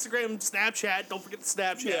 definitely an Instagram, Snapchat. Don't forget the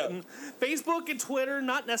Snapchat. Yeah. And Facebook and Twitter,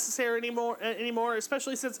 not necessary anymore.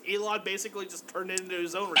 Especially since Elon basically just turned it into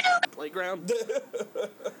his own playground.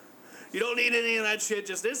 You don't need any of that shit.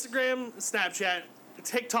 Just Instagram, Snapchat.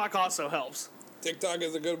 TikTok also helps. TikTok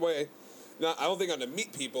is a good way. Now, I don't think I'm going to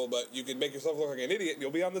meet people, but you can make yourself look like an idiot and you'll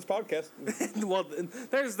be on this podcast. Well,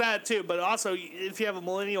 there's that too. But also, if you have a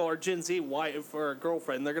millennial or Gen Z wife or a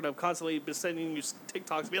girlfriend, they're going to constantly be sending you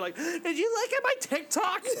TikToks, be like, did you look at my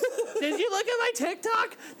TikTok? Did you look at my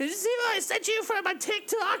TikTok? Did you see what I sent you from my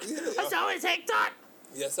TikTok? I saw my TikTok.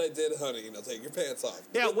 Yes, I did, honey. Now take your pants off.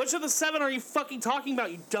 Yeah, which of the 7 are you fucking talking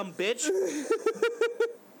about, you dumb bitch?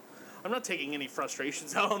 I'm not taking any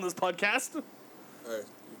frustrations out on this podcast. All right.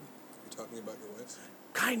 You're talking about your wife?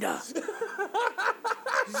 Kinda.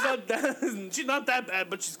 She's not that bad,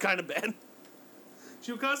 but she's kind of bad.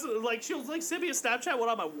 She'll constantly, she'll send me a Snapchat when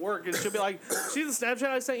I'm at work, and she'll be like, see the Snapchat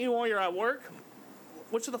I sent you while you're at work?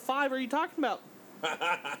 Which of the 5 are you talking about?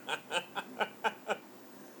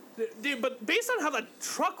 Dude, but based on how the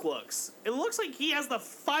truck looks, it looks like he has the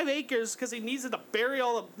 5 acres because he needs it to bury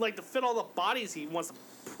to fit all the bodies he wants to,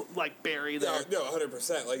 bury there. No,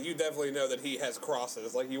 100%. Like, you definitely know that he has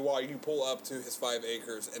crosses. Like, you pull up to his 5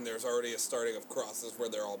 acres, and there's already a starting of crosses where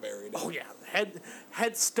they're all buried. Oh, yeah.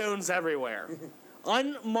 Headstones everywhere.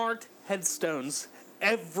 Unmarked headstones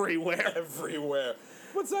everywhere. Everywhere.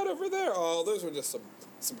 What's that over there? Oh, those were just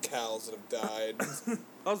some cows that have died.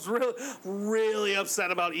 I was really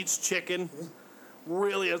upset about each chicken.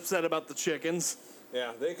 Really upset about the chickens.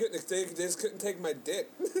 Yeah, they just couldn't take my dick.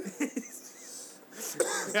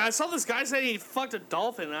 Yeah, I saw this guy say he fucked a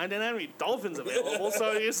dolphin, and I didn't have any dolphins available,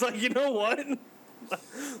 so he's like, you know what?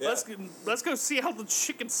 Let's go see how the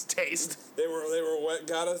chickens taste. They were wet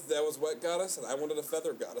goddess. That was wet goddess, and I wanted a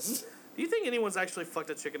feather goddess. Do you think anyone's actually fucked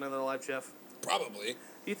a chicken in their life, Jeff? Probably.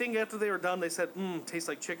 Do you think after they were done, they said, tastes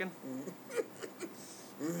like chicken?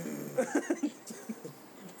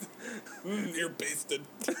 You're basted.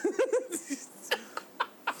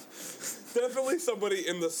 Definitely somebody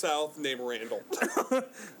in the South named Randall.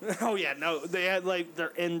 Oh, yeah, no. They had,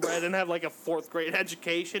 they're inbred and have, a 4th grade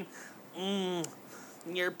education.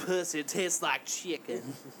 Your pussy tastes like chicken.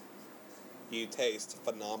 You taste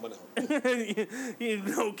phenomenal. You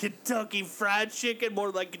know Kentucky Fried Chicken,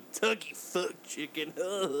 more like Kentucky Fuck Chicken.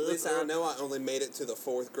 At least I know I only made it to the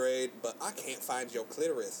 4th grade, but I can't find your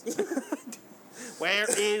clitoris. Where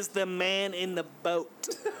is the man in the boat?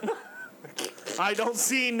 I don't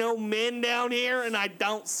see no men down here, and I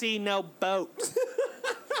don't see no boat.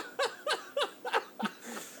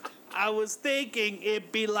 I was thinking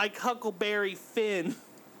it'd be like Huckleberry Finn.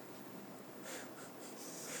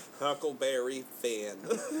 Huckleberry Finn.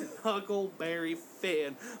 Huckleberry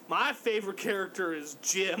Finn. My favorite character is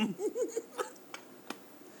Jim.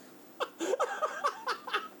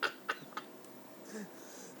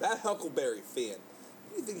 That Huckleberry Finn.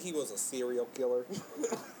 Do you think he was a serial killer?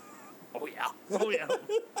 Oh, yeah. Oh, yeah.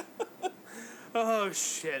 Oh,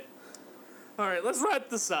 shit. All right, let's wrap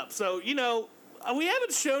this up. So, we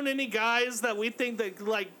haven't shown any guys that we think that,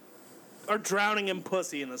 are drowning in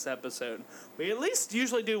pussy in this episode. We at least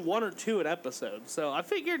usually do 1 or 2 an episode, so I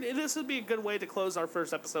figured this would be a good way to close our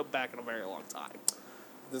first episode back in a very long time.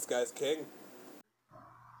 This guy's king.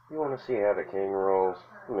 You want to see how the king rolls?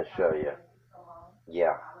 Let me show you.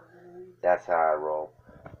 Yeah, that's how I roll.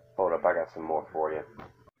 Hold up, I got some more for you.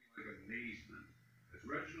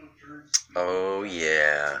 Oh,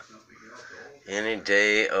 yeah. Any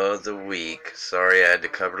day of the week. Sorry I had to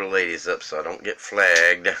cover the ladies up so I don't get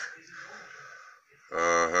flagged.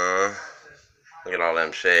 Uh-huh. Look at all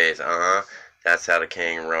them shades. Uh-huh. That's how the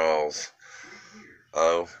king rolls.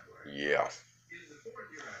 Oh, yeah.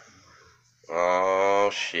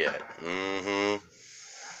 Oh, shit. Mm-hmm.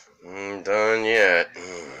 Ain't done yet.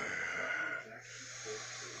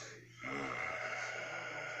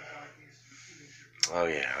 Oh,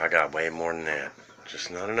 yeah. I got way more than that.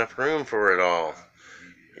 Just not enough room for it all.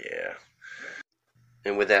 Yeah.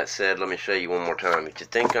 And with that said, let me show you one more time. If you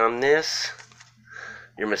think I'm this,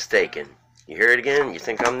 you're mistaken. You hear it again? You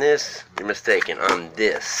think I'm this? You're mistaken. I'm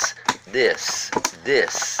this. This.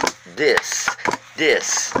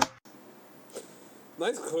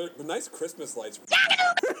 Nice Christmas lights.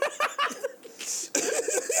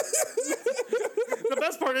 The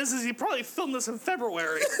best part is he probably filmed this in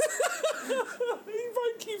February. He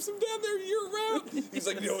probably keeps them down there year round. He's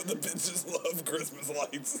like, you know what, the bitches love Christmas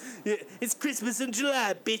lights. Yeah, it's Christmas in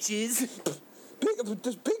July, bitches.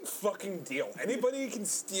 Big fucking deal. Anybody can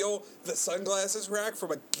steal the sunglasses rack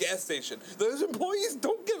from a gas station. Those employees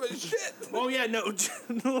don't give a shit. Oh yeah, no,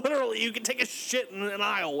 literally, you can take a shit in an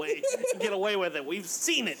aisleway and get away with it. We've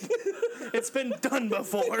seen it. It's been done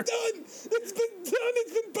before. It's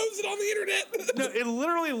been posted on the internet. No, it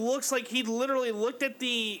literally looks like he literally looked at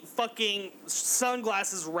the fucking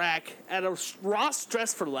sunglasses rack at a Ross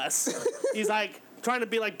Dress for Less. He's like, trying to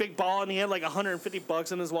be like Big Ball, and he had like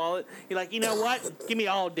 $150 in his wallet. He's like, you know what? Give me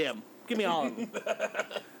all of them. Give me all of them.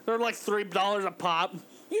 They're like $3 a pop.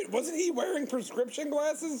 Dude, wasn't he wearing prescription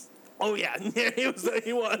glasses? Oh yeah, he was.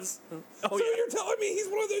 Oh So yeah. you're telling me he's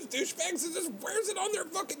one of those douchebags that just wears it on their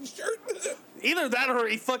fucking shirt? Either that, or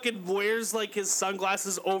he fucking wears like his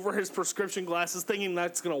sunglasses over his prescription glasses, thinking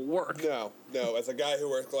that's gonna work. No. As a guy who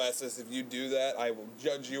wears glasses, if you do that, I will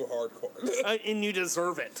judge you hardcore. And you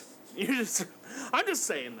deserve it. I'm just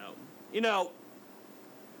saying though, you know,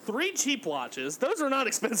 3 cheap watches. Those are not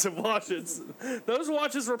expensive watches. Those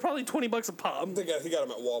watches were probably $20 a pop. He got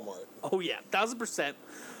them at Walmart. Oh yeah, 1000%.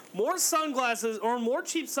 More sunglasses or more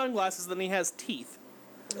cheap sunglasses than he has teeth.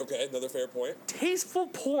 Okay, another fair point. Tasteful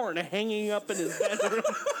porn hanging up in his bedroom.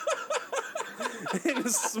 And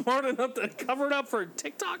is smart enough to cover it up for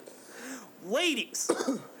TikTok. Ladies,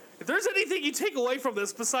 if there's anything you take away from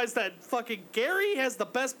this besides that fucking Gary has the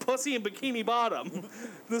best pussy in Bikini Bottom,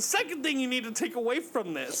 the second thing you need to take away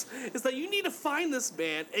from this is that you need to find this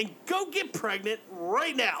man and go get pregnant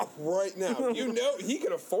right now. Right now. You know he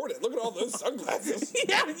can afford it. Look at all those sunglasses.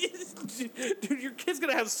 Yeah, dude, your kid's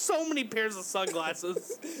gonna have so many pairs of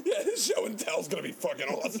sunglasses. Yeah, his show and tell's gonna be fucking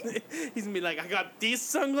awesome. He's gonna be like, I got these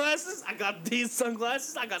sunglasses, I got these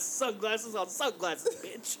sunglasses, I got sunglasses on sunglasses,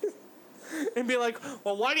 bitch. And be like,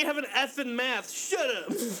 well, why do you have an F in math? Shut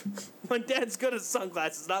up. My dad's good at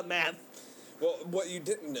sunglasses, not math. Well, what you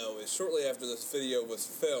didn't know is shortly after this video was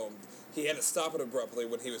filmed, he had to stop it abruptly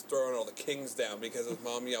when he was throwing all the kings down because his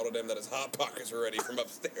mom yelled at him that his Hot Pockets were ready from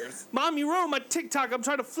upstairs. Mom, you ruined my TikTok. I'm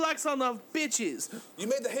trying to flex on the bitches. You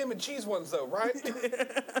made the ham and cheese ones, though, right?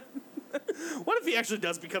 What if he actually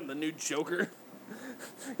does become the new Joker?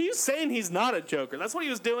 He's saying he's not a Joker. That's what he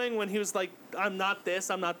was doing when he was like, I'm not this,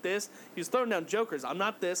 I'm not this. He was throwing down Jokers. I'm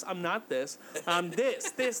not this, I'm not this. I'm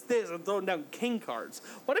this. I'm throwing down king cards.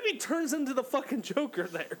 What if he turns into the fucking Joker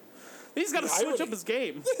there? He's got to switch up his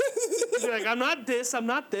game. He's like, I'm not this, and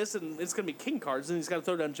it's going to be king cards, and he's got to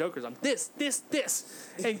throw down Jokers. I'm this.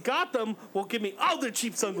 And Gotham will give me all their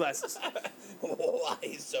cheap sunglasses.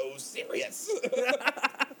 Why so serious?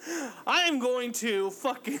 I am going to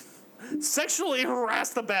fucking sexually harass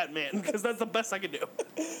the Batman, because that's the best I can do.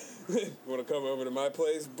 You want to come over to my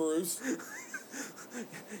place, Bruce?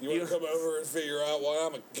 You want to come over and figure out why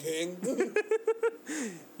I'm a king?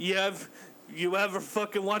 You ever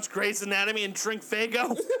fucking watch Grey's Anatomy and drink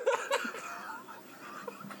Faygo?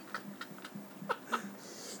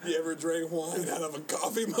 You ever drank wine out of a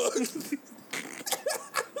coffee mug?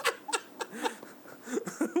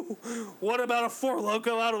 What about a Four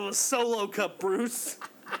Loko out of a Solo cup, Bruce?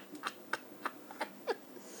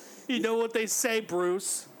 You know what they say,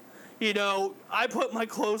 Bruce. You know, I put my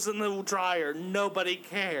clothes in the dryer, nobody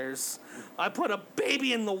cares. I put a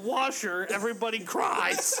baby in the washer, everybody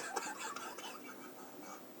cries.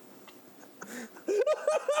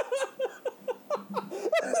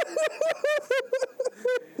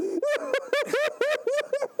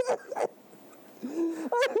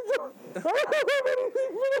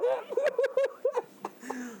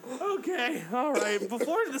 Okay, all right.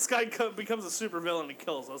 Before this guy becomes a supervillain and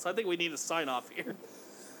kills us, I think we need to sign off here.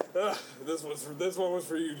 This one was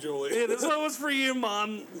for you, Julie. Yeah, this one was for you,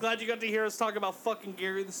 Mom. Glad you got to hear us talk about fucking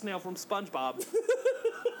Gary the Snail from SpongeBob.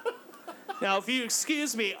 Now, if you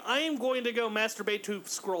excuse me, I am going to go masturbate to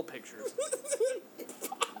scroll pictures.